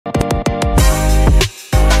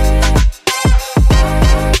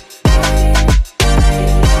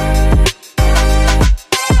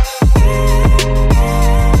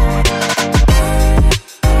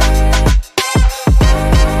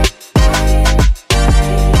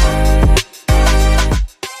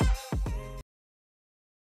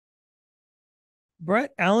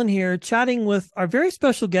Brett Allen here, chatting with our very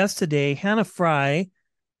special guest today, Hannah Fry.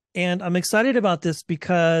 And I'm excited about this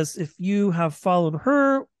because if you have followed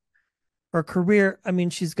her career, I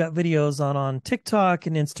mean, she's got videos on TikTok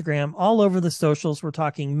and Instagram, all over the socials. We're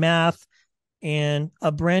talking math and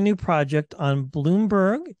a brand new project on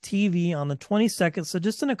Bloomberg TV on the 22nd. So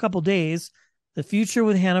just in a couple days, the future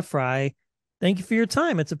with Hannah Fry. Thank you for your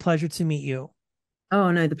time. It's a pleasure to meet you.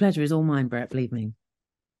 Oh no, the pleasure is all mine, Brett, believe me.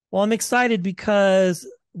 Well, I'm excited because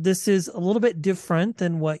this is a little bit different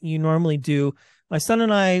than what you normally do. My son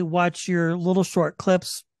and I watch your little short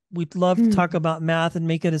clips. We'd love to Hmm. talk about math and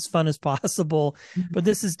make it as fun as possible. But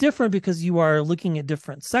this is different because you are looking at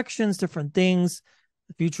different sections, different things,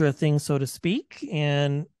 the future of things, so to speak,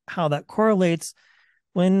 and how that correlates.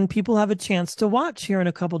 When people have a chance to watch here in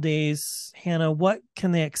a couple days, Hannah, what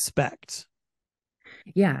can they expect?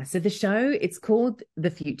 Yeah, so the show, it's called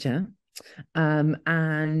The Future. And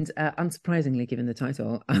unsurprisingly, given the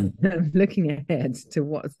title, I'm looking ahead to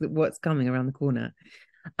what's coming around the corner.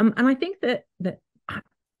 And I think that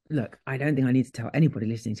look, I don't think I need to tell anybody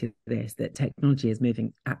listening to this that technology is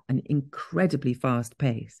moving at an incredibly fast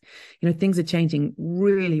pace. Things are changing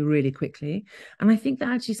really, really quickly. And I think that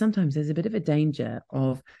actually sometimes there's a bit of a danger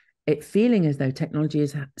of it feeling as though technology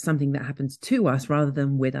is something that happens to us rather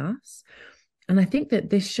than with us. And I think that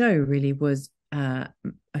this show really was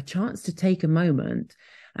a chance to take a moment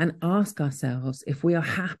and ask ourselves if we are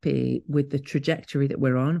happy with the trajectory that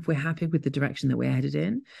we're on, if we're happy with the direction that we're headed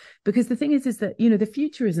in. Because the thing is that, the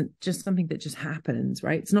future isn't just something that just happens,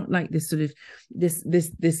 right? It's not like this sort of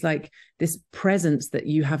this presence that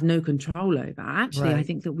you have no control over. Actually, I Right.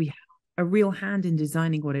 think that we have a real hand in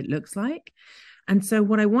designing what it looks like. And so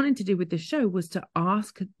what I wanted to do with the show was to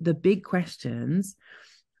ask the big questions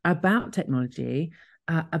about technology,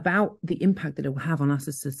 about the impact that it will have on us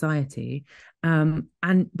as society,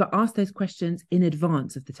 but ask those questions in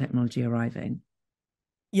advance of the technology arriving.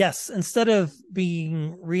 Yes, instead of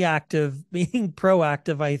being reactive, being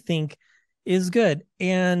proactive, I think is good.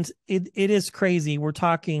 And it is crazy.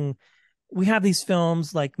 We have these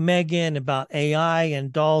films like Megan about AI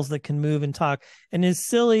and dolls that can move and talk. And as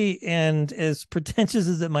silly and as pretentious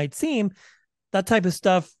as it might seem, that type of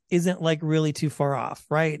stuff isn't like really too far off,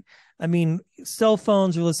 right? I mean, cell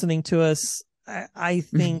phones are listening to us. I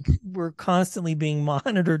think we're constantly being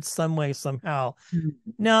monitored some way, somehow.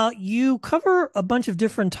 Now, you cover a bunch of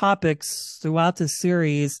different topics throughout this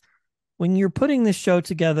series. When you're putting this show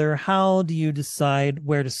together, how do you decide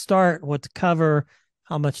where to start, what to cover,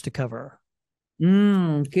 how much to cover?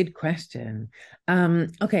 Good question.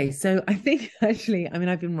 Okay, so I think actually, I mean,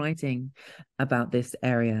 I've been writing about this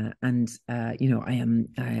area, and I am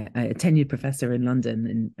a tenured professor in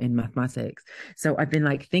London in mathematics. So I've been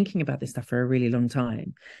like thinking about this stuff for a really long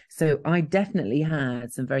time. So I definitely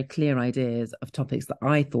had some very clear ideas of topics that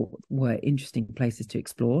I thought were interesting places to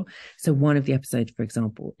explore. So one of the episodes, for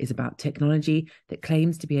example, is about technology that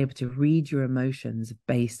claims to be able to read your emotions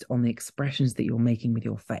based on the expressions that you're making with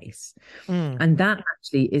your face. Mm. And that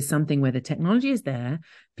actually is something where the technology is there.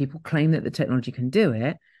 People claim that the technology can do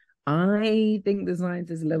it. I think the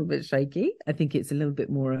science is a little bit shaky. I think it's a little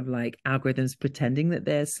bit more of like algorithms pretending that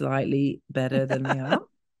they're slightly better than they are.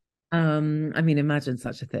 I mean, imagine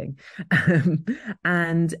such a thing.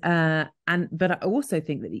 Um, but I also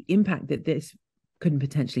think that the impact that this could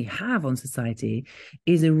potentially have on society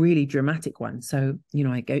is a really dramatic one. So,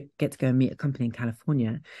 get to go and meet a company in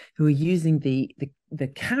California who are using the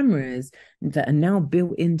cameras that are now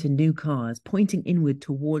built into new cars, pointing inward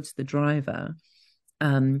towards the driver,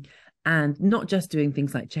 um, and not just doing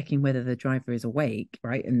things like checking whether the driver is awake,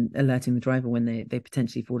 right, and alerting the driver when they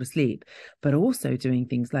potentially fall asleep, but also doing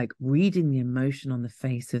things like reading the emotion on the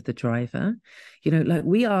face of the driver. Like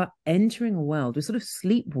we are entering a world, we're sort of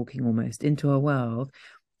sleepwalking almost into a world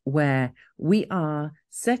where we are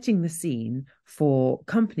setting the scene for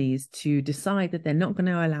companies to decide that they're not going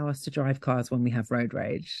to allow us to drive cars when we have road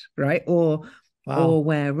rage, right? Wow. Or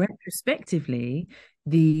where retrospectively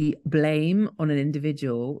the blame on an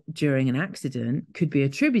individual during an accident could be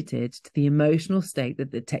attributed to the emotional state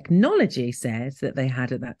that the technology says that they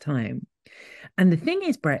had at that time. And the thing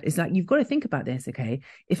is, Brett, is like you've got to think about this, okay?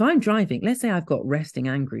 If I'm driving, let's say I've got resting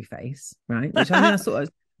angry face, right? Which I mean,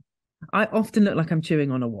 I often look like I'm chewing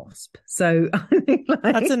on a wasp. So I think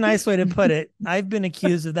That's a like nice way to put it. I've been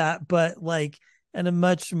accused of that, but like in a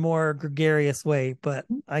much more gregarious way, but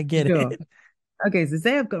I get sure. it. Okay, so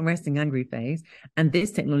say I've got a resting angry face, and this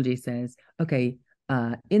technology says, okay,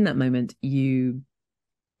 in that moment,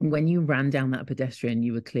 when you ran down that pedestrian,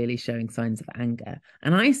 you were clearly showing signs of anger.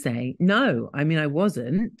 And I say, no, I mean, I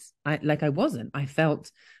wasn't. I wasn't. I felt,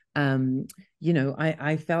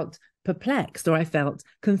 I felt perplexed, or I felt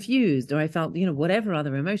confused, or I felt, whatever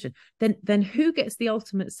other emotion, then who gets the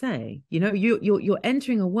ultimate say? You're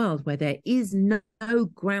entering a world where there is no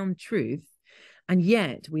ground truth, and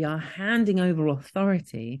yet we are handing over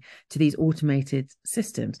authority to these automated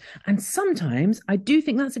systems. And sometimes I do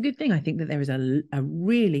think that's a good thing. I think that there is a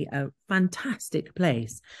really fantastic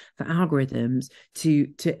place for algorithms to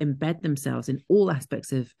embed themselves in all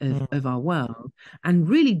aspects of our world and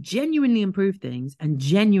really genuinely improve things and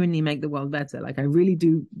genuinely make the world better. Like, I really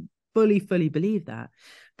do fully believe that.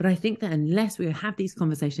 But I think that unless we have these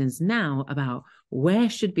conversations now about where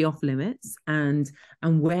should be off limits and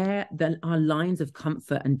where our lines of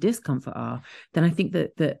comfort and discomfort are, then I think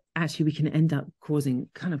that actually we can end up causing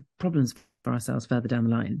kind of problems for ourselves further down the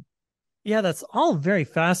line. Yeah, that's all very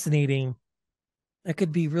fascinating. It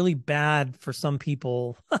could be really bad for some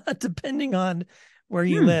people, depending on where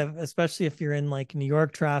you live, especially if you're in like New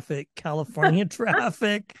York traffic, California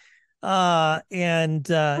traffic. You're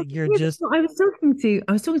just I was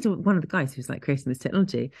talking to one of the guys who's like creating this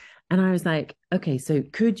technology, and I was like, okay, so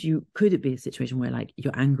could it be a situation where like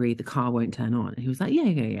you're angry, the car won't turn on? And he was like,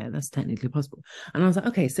 yeah, that's technically possible. And I was like,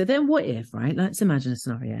 okay, so then what if, right? Let's imagine a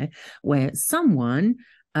scenario where someone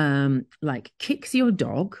like kicks your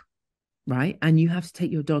dog, right? And you have to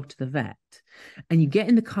take your dog to the vet, and you get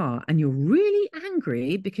in the car and you're really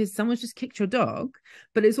angry because someone's just kicked your dog,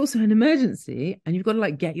 but it's also an emergency and you've got to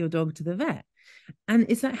like get your dog to the vet. And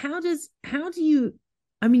it's like, how do you,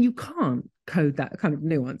 I mean, you can't code that kind of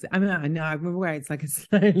nuance. I mean, I know I'm aware it's like a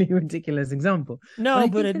slightly ridiculous example. no,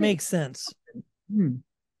 but it makes sense.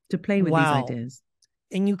 To play with these ideas.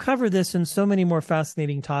 And you cover this in so many more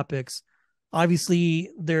fascinating topics. Obviously,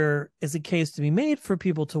 there is a case to be made for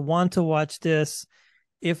people to want to watch this.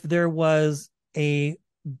 If there was a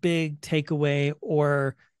big takeaway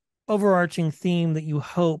or overarching theme that you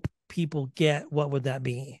hope people get, what would that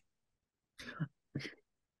be?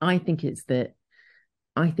 I think it's that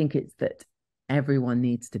everyone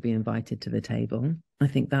needs to be invited to the table. I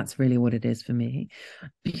think that's really what it is for me,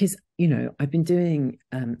 because I've been doing,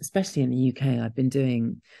 especially in the UK, I've been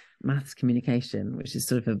doing maths communication, which is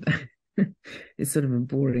sort of it's sort of a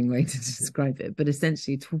boring way to describe it, but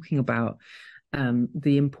essentially talking about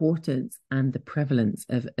the importance and the prevalence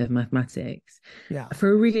of mathematics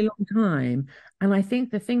for a really long time. And I think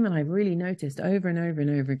the thing that I've really noticed over and over and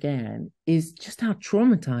over again is just how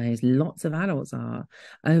traumatized lots of adults are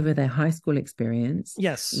over their high school experience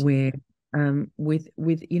with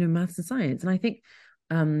maths and science. And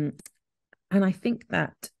I think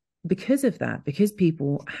that because of that, because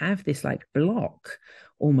people have this like block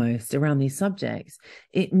almost around these subjects,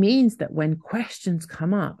 it means that when questions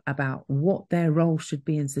come up about what their role should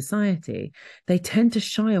be in society, they tend to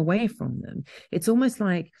shy away from them. It's almost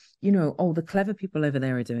like, the clever people over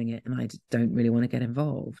there are doing it and I don't really want to get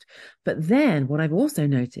involved. But then what I've also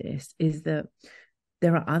noticed is that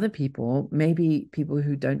there are other people, maybe people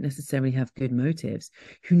who don't necessarily have good motives,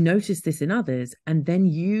 who notice this in others and then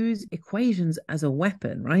use equations as a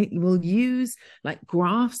weapon, right? You will use like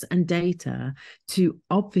graphs and data to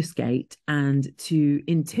obfuscate and to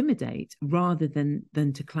intimidate rather than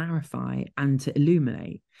to clarify and to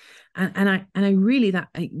illuminate. And it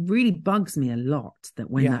really bugs me a lot that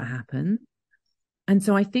when that happens. And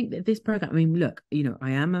so I think that this program, I mean, look,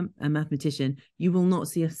 I am a mathematician. You will not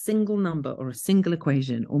see a single number or a single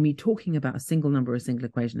equation or me talking about a single number or a single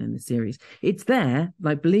equation in the series. It's there,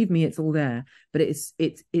 like, believe me, it's all there, but it's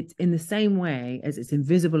in the same way as it's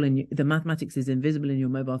invisible the mathematics is invisible in your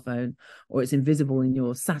mobile phone or it's invisible in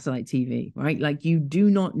your satellite TV, right? Like, you do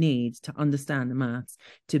not need to understand the maths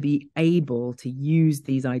to be able to use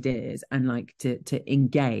these ideas and like to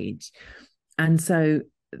engage. And so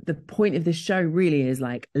the point of this show really is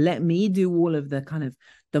like, let me do all of the kind of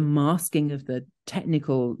the masking of the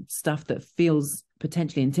technical stuff that feels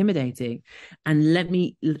potentially intimidating, and let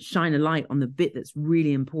me shine a light on the bit that's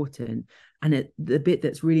really important, and the bit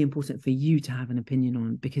that's really important for you to have an opinion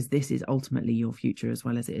on, because this is ultimately your future as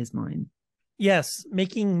well as it is mine. Yes,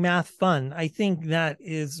 making math fun. I think that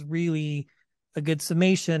is really a good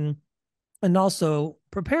summation, and also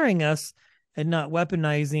preparing us and not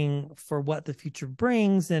weaponizing for what the future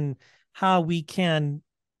brings and how we can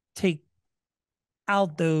take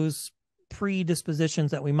out those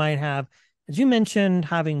predispositions that we might have. As you mentioned,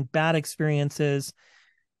 having bad experiences,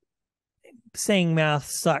 saying math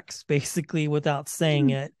sucks basically without saying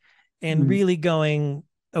it, and really going,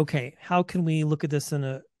 okay, how can we look at this in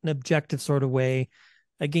an objective sort of way?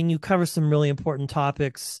 Again, you cover some really important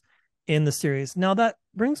topics in the series. Now that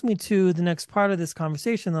brings me to the next part of this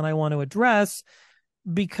conversation that I want to address,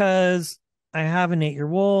 because I have an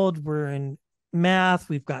 8-year-old. We're in math.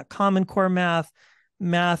 We've got Common Core math.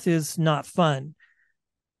 math is not fun.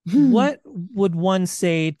 What would one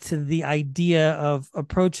say to the idea of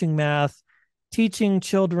approaching math, teaching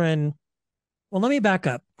children? Well, let me back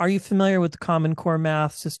up. Are you familiar with the Common Core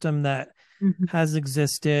math system that has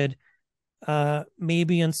existed?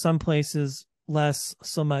 Maybe in some places less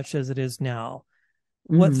so much as it is now.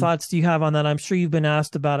 What thoughts do you have on that? I'm sure you've been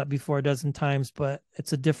asked about it before a dozen times, but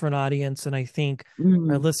it's a different audience, and I think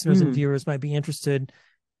our listeners and viewers might be interested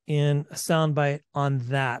in a soundbite on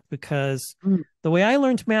that, because the way I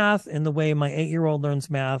learned math and the way my 8-year-old learns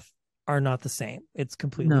math are not the same. It's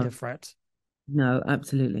completely different. No,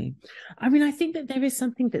 absolutely. I mean, I think that there is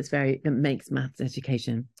something that makes maths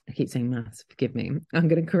education. I keep saying maths, forgive me. I'm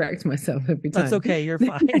going to correct myself every time. That's okay, you're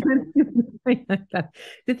fine.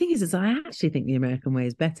 The thing is I actually think the American way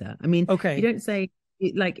is better. I mean, you don't say,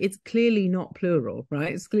 like, it's clearly not plural,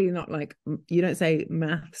 right? It's clearly not like, you don't say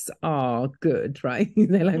maths are good, right?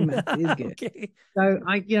 They're like, maths is good. Okay. So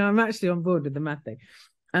I'm actually on board with the math thing.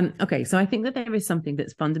 Okay, so I think that there is something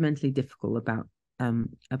that's fundamentally difficult about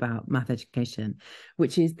math education,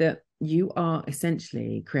 which is that you are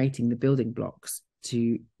essentially creating the building blocks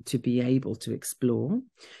to be able to explore.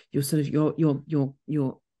 You're sort of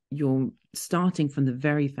you're starting from the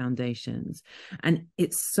very foundations, and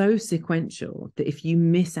it's so sequential that if you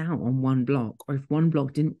miss out on one block, or if one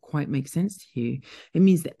block didn't quite make sense to you, it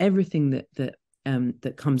means that everything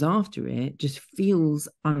that comes after it just feels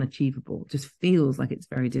unachievable, just feels like it's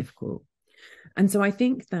very difficult. And so I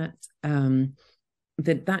think that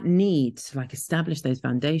that need to like establish those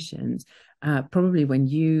foundations, probably when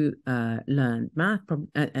you learned math,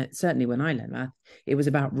 certainly when I learned math, it was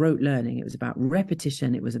about rote learning, it was about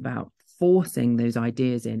repetition, it was about forcing those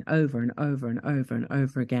ideas in over and over and over and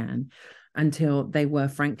over again until they were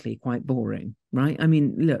frankly quite boring, right? I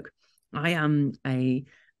mean, look, I am a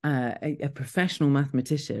professional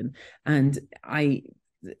mathematician, and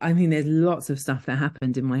I mean, there's lots of stuff that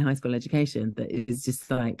happened in my high school education that is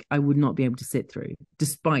just like I would not be able to sit through,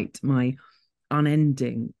 despite my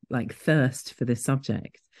unending like thirst for this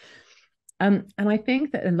subject. And I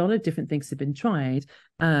think that a lot of different things have been tried,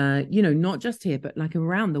 not just here, but like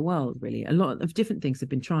around the world, really. A lot of different things have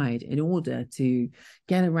been tried in order to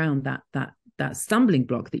get around that stumbling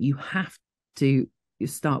block that you have to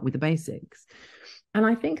start with the basics. And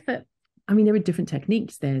I think that, I mean, there are different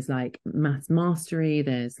techniques. There's like maths mastery.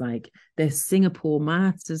 There's Singapore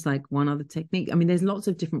maths. There's like one other technique. I mean, there's lots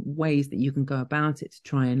of different ways that you can go about it to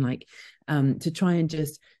try and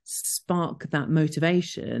just spark that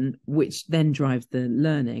motivation, which then drives the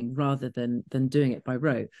learning rather than doing it by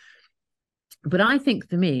rote. But I think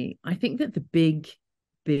for me, I think that the big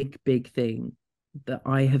thing that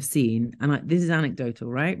I have seen, and this is anecdotal,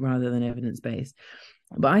 right, rather than evidence-based,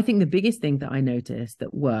 but I think the biggest thing that I noticed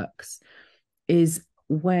that works is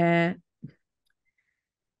where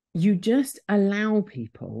you just allow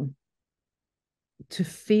people to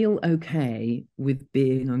feel okay with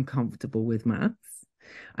being uncomfortable with maths.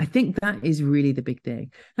 I think that is really the big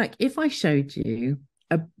thing. Like if I showed you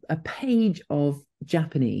a page of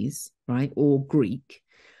Japanese, right, or Greek,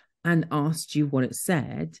 and asked you what it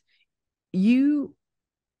said, you...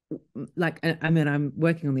 like, I mean, I'm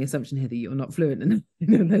working on the assumption here that you're not fluent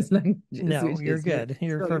in those languages. No, you're good.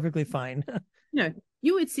 You're perfectly fine.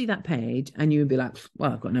 You would see that page and you would be like,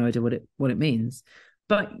 well, I've got no idea what it means.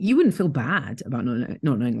 But you wouldn't feel bad about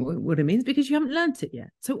not knowing what it means because you haven't learned it yet.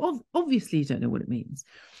 So obviously you don't know what it means.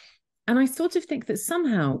 And I sort of think that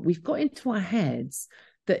somehow we've got into our heads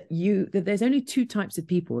that there's only two types of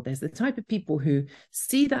people. There's the type of people who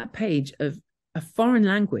see that page of a foreign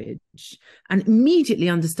language and immediately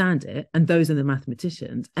understand it, and those are the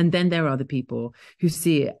mathematicians. And then there are the people who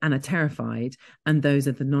see it and are terrified, and those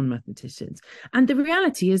are the non-mathematicians. And the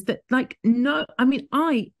reality is that, like, no, I mean,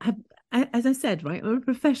 I have, as I said, right, I'm a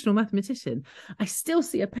professional mathematician. I still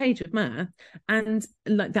see a page of math and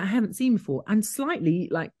like that I haven't seen before, and slightly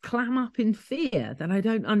like clam up in fear that I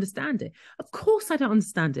don't understand it. Of course I don't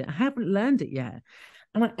understand it. I haven't learned it yet.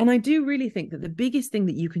 And I do really think that the biggest thing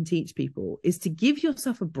that you can teach people is to give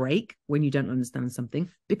yourself a break when you don't understand something,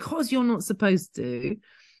 because you're not supposed to,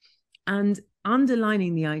 and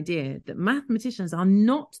underlining the idea that mathematicians are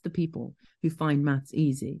not the people who find maths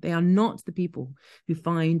easy. They are not the people who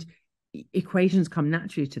find equations come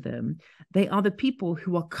naturally to them. They are the people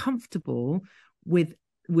who are comfortable with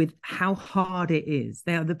how hard it is.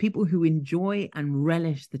 They are the people who enjoy and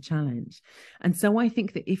relish the challenge. And so I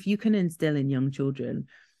think that if you can instill in young children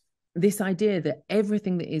this idea that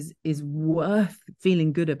everything that is worth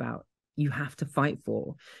feeling good about, you have to fight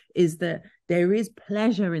for, is that there is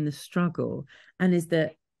pleasure in the struggle, and is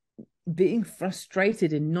that being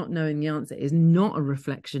frustrated in not knowing the answer is not a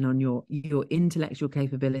reflection on your intellectual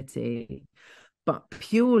capability, but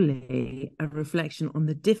purely a reflection on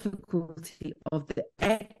the difficulty of the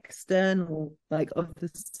external, like of the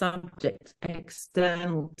subject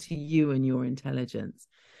external to you and your intelligence.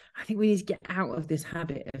 I think we need to get out of this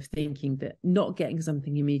habit of thinking that not getting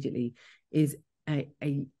something immediately is a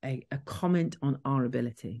comment on our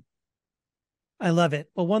ability. I love it.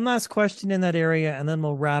 Well, one last question in that area, and then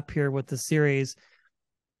we'll wrap here with the series.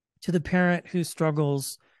 To the parent who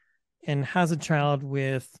struggles and has a child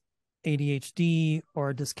with ADHD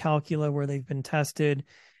or dyscalculia where they've been tested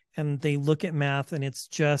and they look at math and it's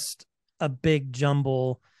just a big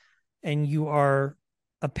jumble, and you are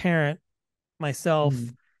a parent, myself,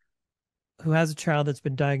 who has a child that's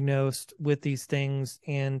been diagnosed with these things,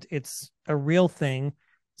 and it's a real thing,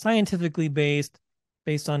 scientifically based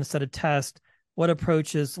on a set of tests. What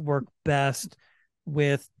approaches work best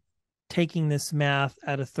with taking this math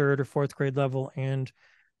at a third or fourth grade level and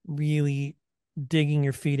really digging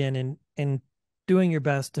your feet in and doing your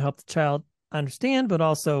best to help the child understand, but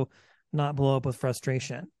also not blow up with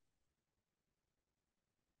frustration?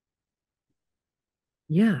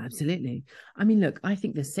 Yeah, absolutely. I mean, look, I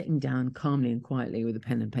think that sitting down calmly and quietly with a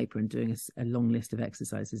pen and paper and doing a long list of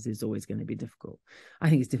exercises is always going to be difficult. I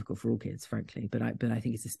think it's difficult for all kids, frankly, but I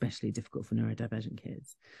think it's especially difficult for neurodivergent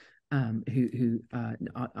kids, who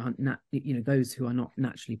aren't those who are not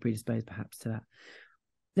naturally predisposed, perhaps, to that.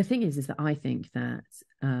 The thing is that I think that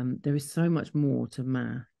there is so much more to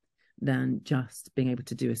math than just being able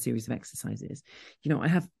to do a series of exercises. I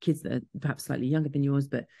have kids that are perhaps slightly younger than yours,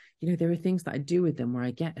 but there are things that I do with them where I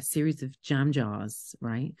get a series of jam jars,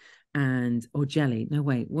 right? Or jelly. No,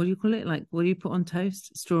 wait, what do you call it? Like, what do you put on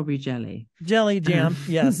toast? Strawberry jelly. Jelly jam.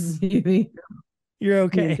 Yes. You're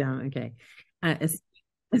okay. Jam, okay.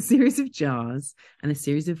 A series of jars and a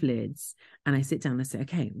series of lids. And I sit down and I say,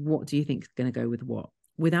 okay, what do you think is going to go with what?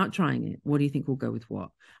 Without trying it, what do you think will go with what?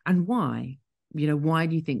 And why? Why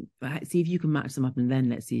do you think? See if you can match them up, and then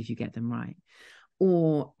let's see if you get them right.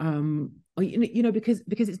 Or because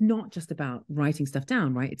it's not just about writing stuff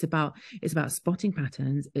down, right? It's about spotting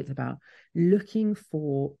patterns. It's about looking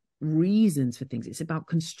for reasons for things. It's about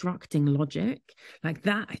constructing logic. Like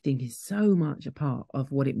that, I think, is so much a part of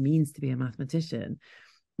what it means to be a mathematician.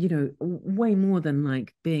 Way more than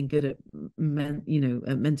like being good at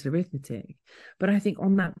mental arithmetic. But I think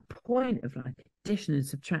on that point of like addition and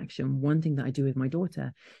subtraction, one thing that I do with my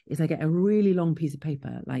daughter is I get a really long piece of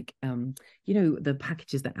paper, like the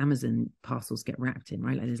packages that Amazon parcels get wrapped in,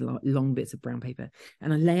 right? Like there's long bits of brown paper,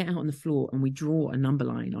 and I lay it out on the floor and we draw a number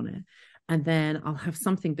line on it. And then I'll have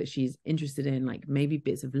something that she's interested in, like maybe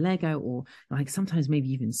bits of Lego, or like sometimes maybe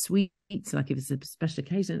even sweets, like if it's a special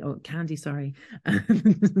occasion, or candy, sorry,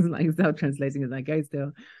 like self-translating as I go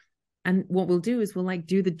still. And what we'll do is we'll like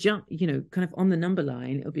do the jump, kind of on the number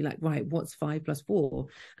line. It'll be like, right, what's 5 + 4?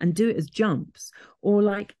 And do it as jumps, or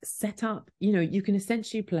like set up, you can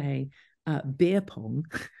essentially play beer pong.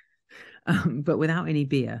 But without any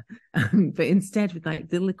beer, but instead with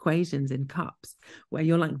like little equations in cups where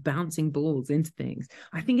you're like bouncing balls into things.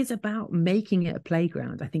 I think it's about making it a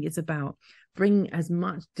playground. I think it's about bringing as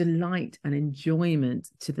much delight and enjoyment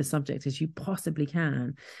to the subject as you possibly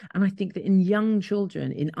can. And I think that in young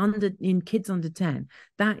children, in kids under 10,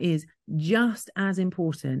 that is just as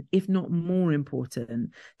important, if not more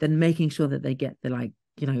important, than making sure that they get the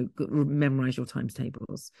memorize your times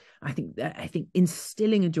tables. I think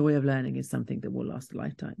instilling a joy of learning is something that will last a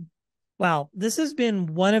lifetime. Wow, this has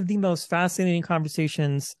been one of the most fascinating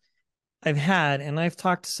conversations I've had, and I've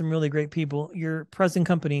talked to some really great people, your present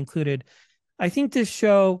company included. I think this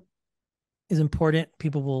show is important.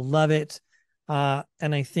 People will love it.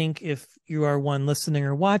 And I think if you are one listening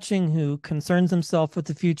or watching who concerns himself with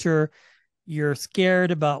the future, you're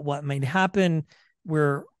scared about what might happen,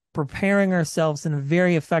 we're preparing ourselves in a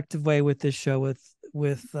very effective way with this show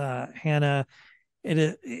with Hannah.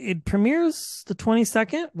 It premieres the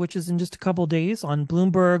 22nd, which is in just a couple of days, on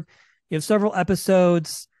Bloomberg. You have several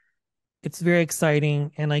episodes. It's very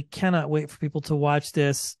exciting, and I cannot wait for people to watch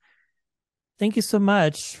this. Thank you so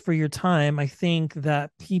much for your time. I think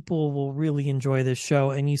that people will really enjoy this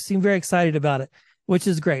show, and you seem very excited about it, which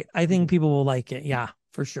is great. I think people will like it. Yeah,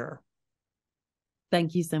 for sure.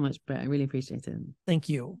 Thank you so much, Brit. I really appreciate it. Thank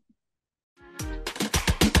you.